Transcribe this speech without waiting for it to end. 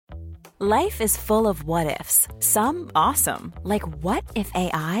Life is full of what-ifs. Some awesome, like what if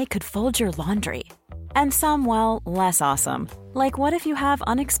AI could fold your laundry? And some, well, less awesome, like what if you have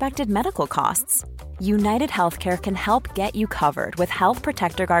unexpected medical costs? United Healthcare can help get you covered with Health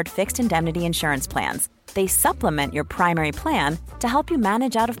Protector Guard fixed indemnity insurance plans. They supplement your primary plan to help you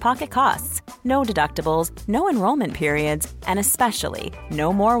manage out-of-pocket costs. No deductibles, no enrollment periods, and especially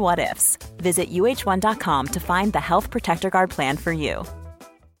no more what-ifs. Visit uh1.com to find the Health Protector Guard plan for you.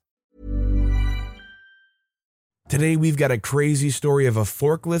 Today we've got a crazy story of a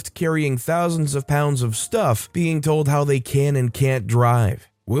forklift carrying thousands of pounds of stuff being told how they can and can't drive.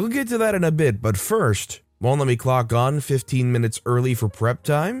 We'll get to that in a bit, but first, won't let me clock on 15 minutes early for prep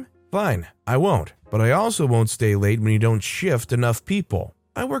time? Fine, I won't, but I also won't stay late when you don't shift enough people.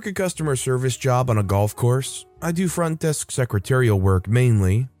 I work a customer service job on a golf course. I do front desk secretarial work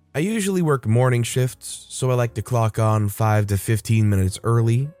mainly. I usually work morning shifts, so I like to clock on 5 to 15 minutes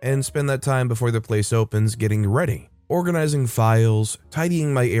early and spend that time before the place opens getting ready, organizing files,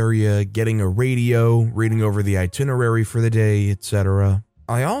 tidying my area, getting a radio, reading over the itinerary for the day, etc.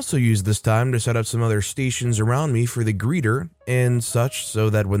 I also use this time to set up some other stations around me for the greeter and such so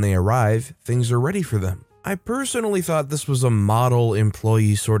that when they arrive, things are ready for them. I personally thought this was a model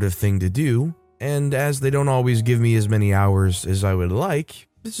employee sort of thing to do, and as they don't always give me as many hours as I would like,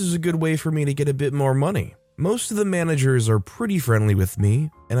 this is a good way for me to get a bit more money. Most of the managers are pretty friendly with me,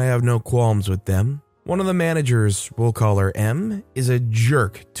 and I have no qualms with them. One of the managers, we'll call her M, is a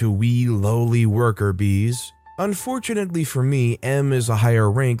jerk to we lowly worker bees. Unfortunately for me, M is a higher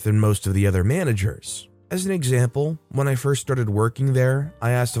rank than most of the other managers. As an example, when I first started working there,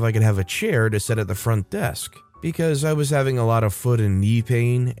 I asked if I could have a chair to sit at the front desk, because I was having a lot of foot and knee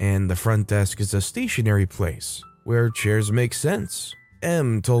pain, and the front desk is a stationary place, where chairs make sense.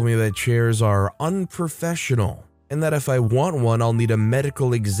 M told me that chairs are unprofessional, and that if I want one, I'll need a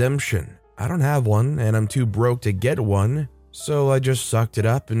medical exemption. I don't have one, and I'm too broke to get one, so I just sucked it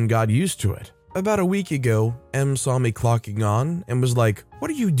up and got used to it. About a week ago, M saw me clocking on and was like, "What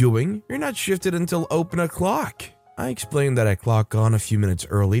are you doing? You're not shifted until open o'clock." I explained that I clock on a few minutes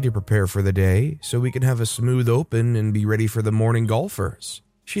early to prepare for the day, so we can have a smooth open and be ready for the morning golfers.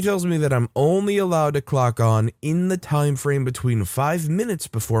 She tells me that I'm only allowed to clock on in the time frame between 5 minutes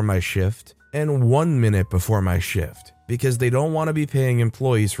before my shift and 1 minute before my shift, because they don't want to be paying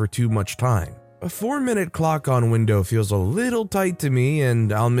employees for too much time. A 4-minute clock on window feels a little tight to me,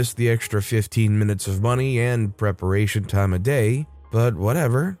 and I'll miss the extra 15 minutes of money and preparation time a day, but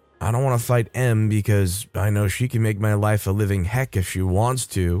whatever. I don't want to fight M because I know she can make my life a living heck if she wants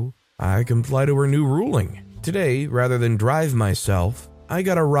to. I comply to her new ruling. Today, rather than drive myself, I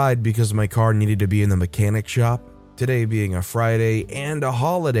got a ride because my car needed to be in the mechanic shop. Today being a Friday and a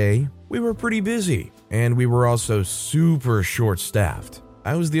holiday, we were pretty busy, and we were also super short-staffed.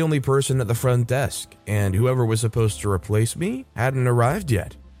 I was the only person at the front desk, and whoever was supposed to replace me hadn't arrived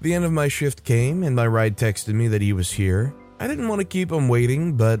yet. The end of my shift came, and my ride texted me that he was here. I didn't want to keep him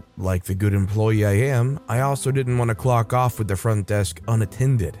waiting, but like the good employee I am, I also didn't want to clock off with the front desk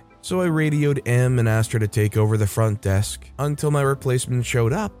unattended. So I radioed M and asked her to take over the front desk until my replacement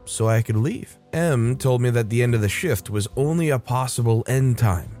showed up so I could leave. M told me that the end of the shift was only a possible end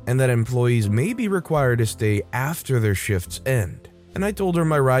time and that employees may be required to stay after their shifts end. And I told her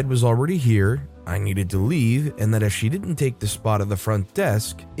my ride was already here, I needed to leave, and that if she didn't take the spot at the front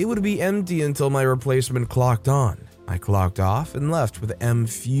desk, it would be empty until my replacement clocked on. I clocked off and left with M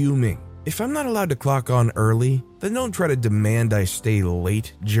fuming. If I'm not allowed to clock on early, then don't try to demand I stay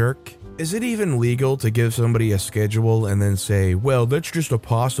late, jerk. Is it even legal to give somebody a schedule and then say, well, that's just a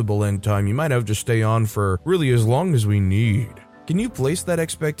possible end time, you might have to stay on for really as long as we need? Can you place that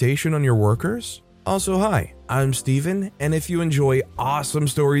expectation on your workers? Also, hi, I'm Steven, and if you enjoy awesome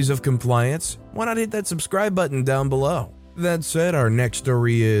stories of compliance, why not hit that subscribe button down below? That said, our next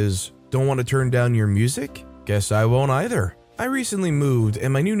story is, don't want to turn down your music? Guess I won't either. I recently moved,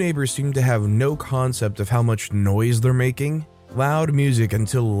 and my new neighbors seem to have no concept of how much noise they're making. Loud music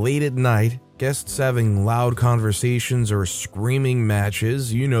until late at night, guests having loud conversations or screaming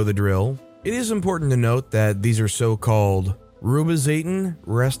matches, you know the drill. It is important to note that these are so-called Rubizaten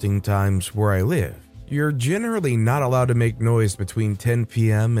resting times where I live. You're generally not allowed to make noise between 10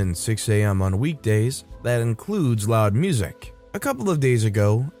 p.m. and 6 a.m. on weekdays. That includes loud music. A couple of days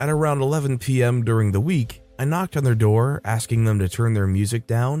ago, at around 11 p.m. during the week, I knocked on their door asking them to turn their music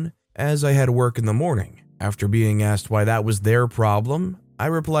down as I had work in the morning. After being asked why that was their problem, I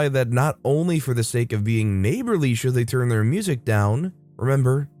replied that not only for the sake of being neighborly should they turn their music down,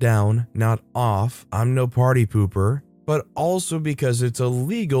 remember, down, not off, I'm no party pooper, but also because it's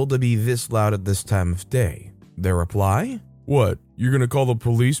illegal to be this loud at this time of day. Their reply? What, you're gonna call the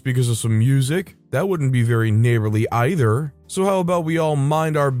police because of some music? That wouldn't be very neighborly either. So how about we all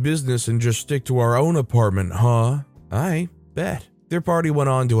mind our business and just stick to our own apartment, huh? I bet. Their party went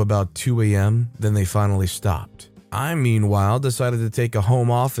on to about 2 a.m., then they finally stopped. I, meanwhile, decided to take a home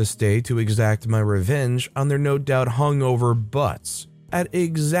office day to exact my revenge on their no doubt hungover butts. At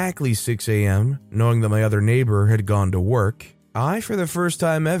exactly 6 a.m., knowing that my other neighbor had gone to work, I, for the first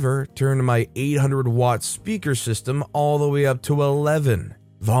time ever, turned my 800-watt speaker system all the way up to 11.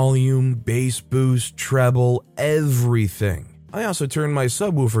 Volume, bass boost, treble, everything. I also turned my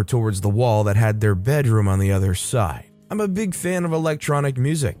subwoofer towards the wall that had their bedroom on the other side. I'm a big fan of electronic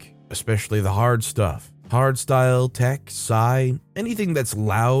music, especially the hard stuff. Hardstyle, tech, sci, anything that's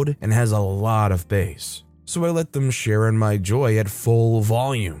loud and has a lot of bass. So I let them share in my joy at full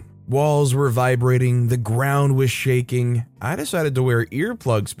volume. Walls were vibrating, the ground was shaking. I decided to wear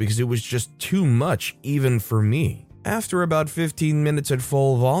earplugs because it was just too much even for me. After about 15 minutes at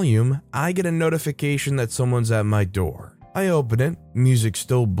full volume, I get a notification that someone's at my door. I open it, music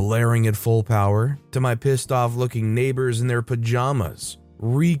still blaring at full power, to my pissed off looking neighbors in their pajamas,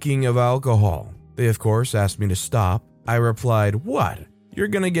 reeking of alcohol. They, of course, asked me to stop. I replied, "What? You're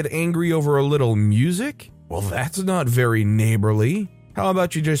gonna get angry over a little music? Well, that's not very neighborly. How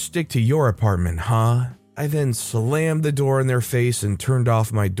about you just stick to your apartment, huh?" I then slammed the door in their face and turned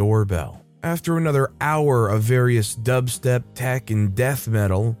off my doorbell. After another hour of various dubstep, tech, and death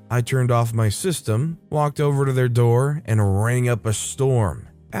metal, I turned off my system, walked over to their door, and rang up a storm.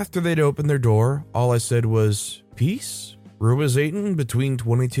 After they'd opened their door, all I said was, "Peace? Ruizating between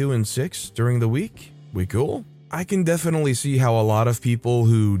 22 and 6 during the week? We cool?" I can definitely see how a lot of people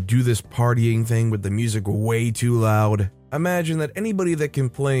who do this partying thing with the music way too loud imagine that anybody that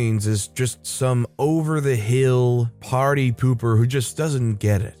complains is just some over-the-hill party pooper who just doesn't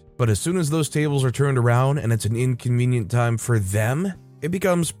get it. But as soon as those tables are turned around and it's an inconvenient time for them, it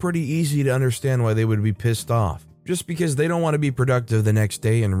becomes pretty easy to understand why they would be pissed off. Just because they don't want to be productive the next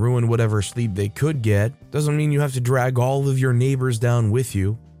day and ruin whatever sleep they could get doesn't mean you have to drag all of your neighbors down with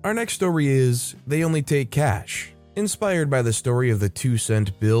you. Our next story is They Only Take Cash. Inspired by the story of the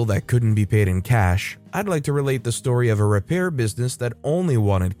 2-cent bill that couldn't be paid in cash, I'd like to relate the story of a repair business that only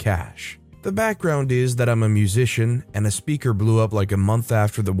wanted cash. The background is that I'm a musician and a speaker blew up like a month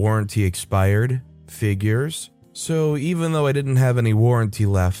after the warranty expired. Figures. So even though I didn't have any warranty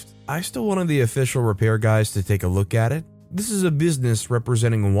left, I still wanted the official repair guys to take a look at it. This is a business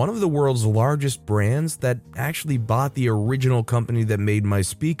representing one of the world's largest brands that actually bought the original company that made my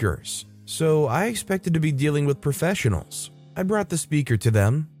speakers. So I expected to be dealing with professionals. I brought the speaker to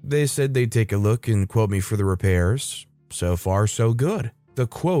them. They said they'd take a look and quote me for the repairs. So far, so good. The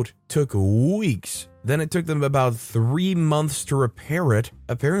quote took weeks. Then it took them about 3 months to repair it,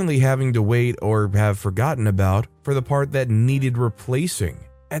 apparently having to wait or have forgotten about for the part that needed replacing.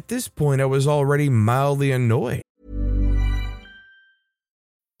 At this point, I was already mildly annoyed.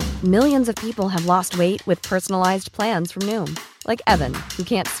 Millions of people have lost weight with personalized plans from Noom. Like Evan, who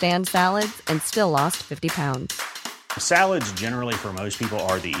can't stand salads and still lost 50 pounds. Salads generally for most people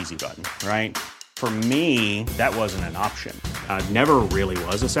are the easy button, right? For me, that wasn't an option. I never really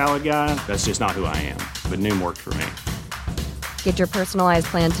was a salad guy. That's just not who I am. But Noom worked for me. Get your personalized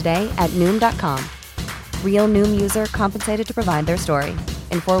plan today at Noom.com. Real Noom user compensated to provide their story.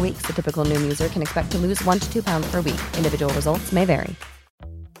 In 4 weeks, the typical Noom user can expect to lose 1 to 2 pounds per week. Individual results may vary.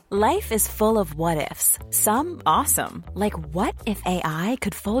 Life is full of what-ifs. Some awesome, like what if AI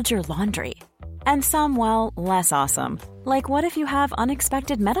could fold your laundry? And some, well, less awesome, like what if you have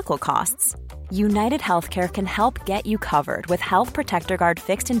unexpected medical costs? United Healthcare can help get you covered with Health Protector Guard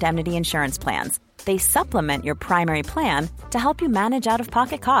fixed indemnity insurance plans. They supplement your primary plan to help you manage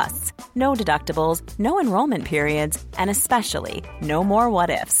out-of-pocket costs. No deductibles, no enrollment periods, and especially no more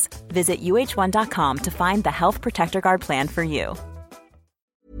what-ifs. Visit uh1.com to find the Health Protector Guard plan for you.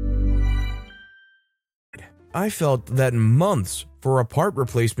 I felt that months for a part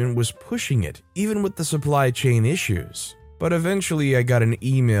replacement was pushing it, even with the supply chain issues. But eventually I got an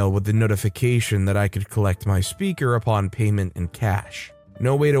email with the notification that I could collect my speaker upon payment in cash.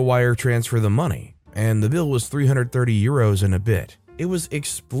 No way to wire transfer the money, and the bill was 330 euros and a bit. It was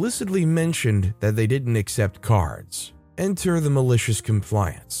explicitly mentioned that they didn't accept cards. Enter the malicious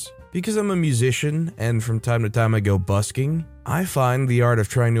compliance. Because I'm a musician and from time to time I go busking, I find the art of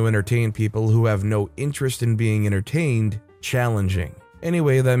trying to entertain people who have no interest in being entertained challenging.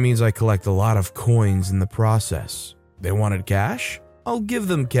 Anyway, that means I collect a lot of coins in the process. They wanted cash? I'll give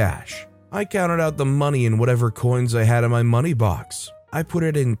them cash. I counted out the money in whatever coins I had in my money box. I put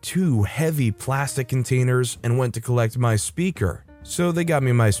it in 2 heavy plastic containers and went to collect my speaker. So they got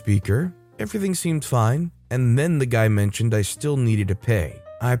me my speaker. Everything seemed fine. and then the guy mentioned I still needed to pay.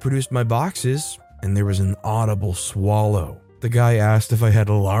 I produced my boxes, and there was an audible swallow. The guy asked if I had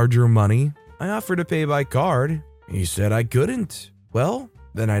larger money. I offered to pay by card. He said I couldn't. Well,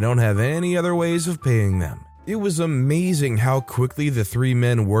 then I don't have any other ways of paying them. It was amazing how quickly the 3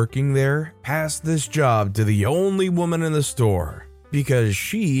 men working there passed this job to the only woman in the store, because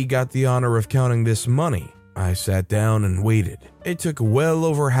she got the honor of counting this money. I sat down and waited. It took well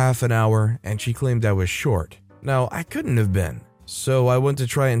over half an hour, and she claimed I was short. Now, I couldn't have been. So I went to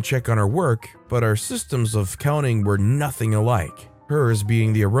try and check on her work, but our systems of counting were nothing alike, hers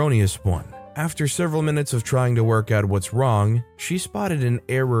being the erroneous one. After several minutes of trying to work out what's wrong, she spotted an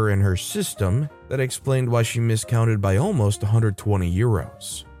error in her system that explained why she miscounted by almost 120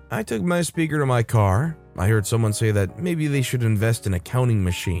 euros. I took my speaker to my car. I heard someone say that maybe they should invest in a counting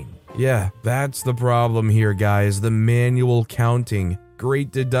machine. Yeah, that's the problem here, guys. The manual counting.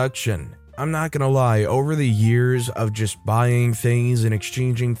 Great deduction. I'm not gonna lie, over the years of just buying things and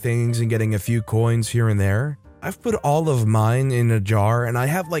exchanging things and getting a few coins here and there, I've put all of mine in a jar and I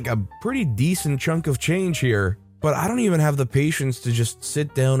have like a pretty decent chunk of change here, but I don't even have the patience to just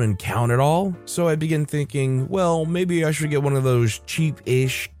sit down and count it all. So I began thinking, well, maybe I should get one of those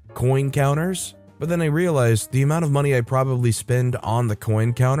cheap-ish coin counters. But then I realized the amount of money I probably spend on the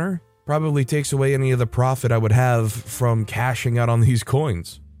coin counter probably takes away any of the profit I would have from cashing out on these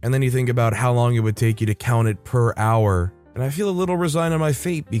coins. And then you think about how long it would take you to count it per hour. And I feel a little resigned on my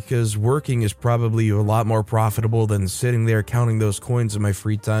fate because working is probably a lot more profitable than sitting there counting those coins in my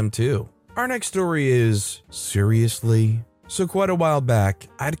free time too. Our next story is, seriously? So quite a while back,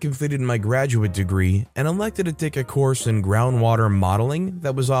 I'd completed my graduate degree and elected to take a course in groundwater modeling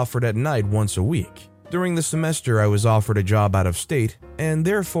that was offered at night once a week. During the semester, I was offered a job out of state and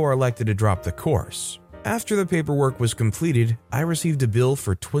therefore elected to drop the course. After the paperwork was completed, I received a bill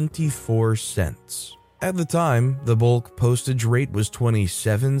for 24 cents. At the time, the bulk postage rate was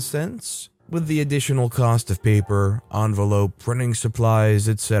 27 cents. With the additional cost of paper, envelope, printing supplies,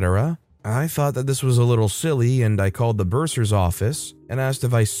 etc., I thought that this was a little silly and I called the bursar's office and asked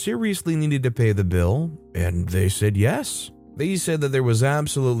if I seriously needed to pay the bill, and they said yes. They said that there was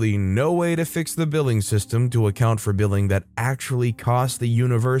absolutely no way to fix the billing system to account for billing that actually cost the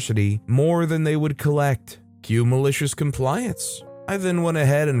university more than they would collect. Cue malicious compliance. I then went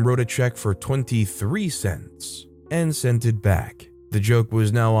ahead and wrote a check for 23 cents and sent it back. The joke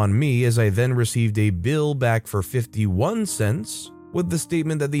was now on me as I then received a bill back for 51 cents with the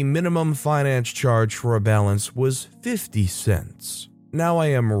statement that the minimum finance charge for a balance was 50 cents. Now I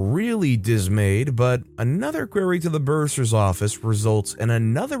am really dismayed, but another query to the bursar's office results in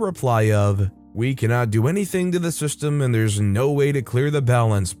another reply of, "We cannot do anything to the system and there's no way to clear the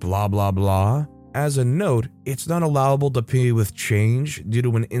balance, blah blah blah." As a note, it's not allowable to pay with change due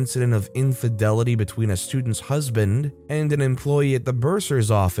to an incident of infidelity between a student's husband and an employee at the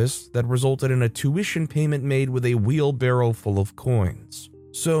bursar's office that resulted in a tuition payment made with a wheelbarrow full of coins.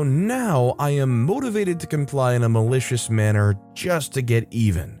 So now I am motivated to comply in a malicious manner just to get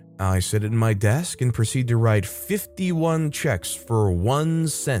even. I sit at my desk and proceed to write 51 checks for 1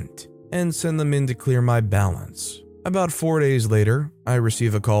 cent and send them in to clear my balance. About 4 days later, I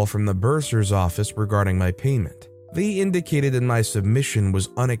receive a call from the bursar's office regarding my payment. They indicated that my submission was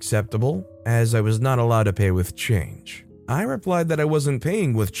unacceptable as I was not allowed to pay with change. I replied that I wasn't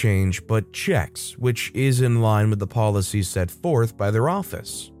paying with change but checks, which is in line with the policies set forth by their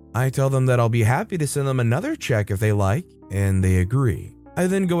office. I tell them that I'll be happy to send them another check if they like, and they agree. I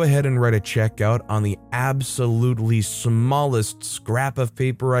then go ahead and write a check out on the absolutely smallest scrap of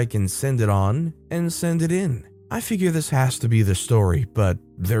paper I can send it on and send it in. I figure this has to be the story, but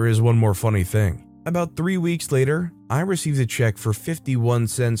there is one more funny thing. About 3 weeks later, I received a check for 51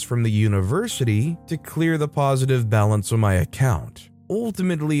 cents from the university to clear the positive balance on my account.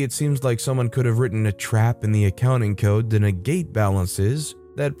 Ultimately, it seems like someone could have written a trap in the accounting code to negate balances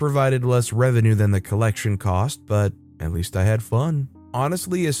that provided less revenue than the collection cost, but at least I had fun.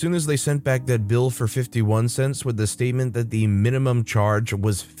 Honestly, as soon as they sent back that bill for 51 cents with the statement that the minimum charge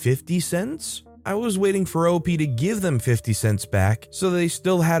was 50 cents, I was waiting for OP to give them 50 cents back so they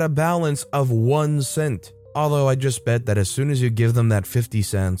still had a balance of 1 cent. Although I just bet that as soon as you give them that 50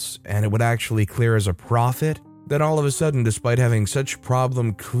 cents and it would actually clear as a profit, then all of a sudden, despite having such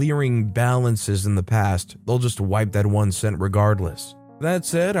problem clearing balances in the past, they'll just wipe that 1 cent regardless. That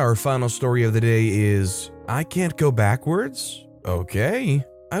said, our final story of the day is, I can't go backwards? Okay.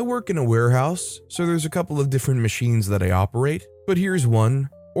 I work in a warehouse, so there's a couple of different machines that I operate, but here's one,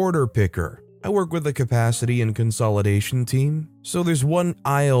 order picker. I work with the capacity and consolidation team, so there's one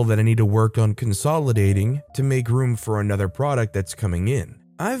aisle that I need to work on consolidating to make room for another product that's coming in.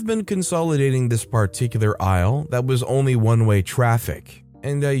 I've been consolidating this particular aisle that was only one-way traffic,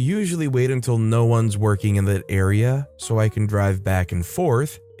 and I usually wait until no one's working in that area so I can drive back and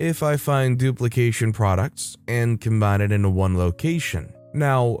forth if I find duplication products and combine it into one location.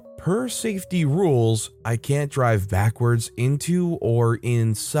 Now, per safety rules, I can't drive backwards into or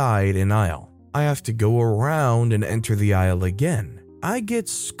inside an aisle. I have to go around and enter the aisle again. I get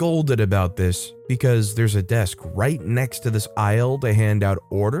scolded about this because there's a desk right next to this aisle to hand out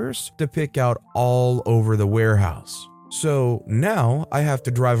orders to pick out all over the warehouse. So now I have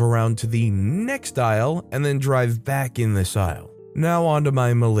to drive around to the next aisle and then drive back in this aisle. Now on to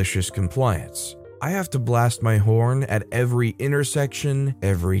my malicious compliance. I have to blast my horn at every intersection,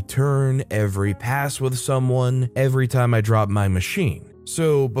 every turn, every pass with someone, every time I drop my machine.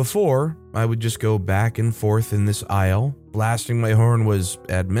 So before, I would just go back and forth in this aisle. Blasting my horn was,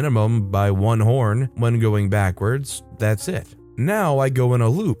 at minimum, by one horn. When going backwards, that's it. Now I go in a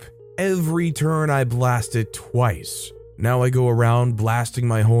loop. Every turn I blast it twice. Now I go around blasting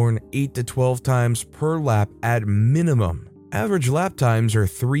my horn 8 to 12 times per lap at minimum. Average lap times are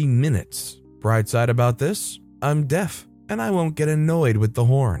 3 minutes. Bright side about this, I'm deaf, and I won't get annoyed with the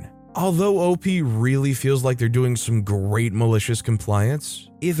horn. Although OP really feels like they're doing some great malicious compliance,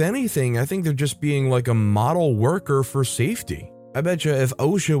 if anything, I think they're just being like a model worker for safety. I betcha if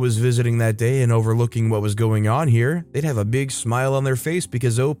OSHA was visiting that day and overlooking what was going on here, they'd have a big smile on their face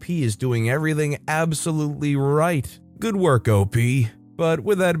because OP is doing everything absolutely right. Good work, OP. But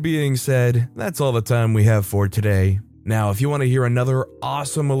with that being said, that's all the time we have for today. Now, if you want to hear another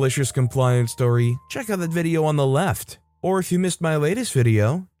awesome malicious compliance story, check out that video on the left. Or if you missed my latest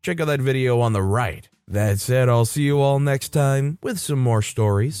video, check out that video on the right. That said, I'll see you all next time with some more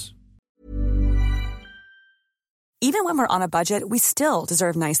stories. Even when we're on a budget, we still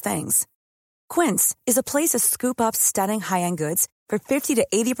deserve nice things. Quince is a place to scoop up stunning high-end goods for 50 to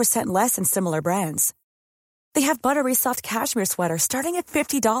 80% less than similar brands. They have buttery soft cashmere sweaters starting at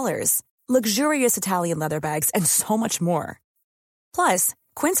 $50, luxurious Italian leather bags, and so much more. Plus,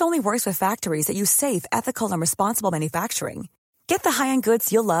 Quince only works with factories that use safe, ethical, and responsible manufacturing. Get the high-end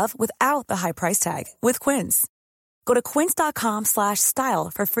goods you'll love without the high price tag with Quince. Go to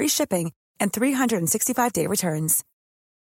quince.com/style for free shipping and 365-day returns.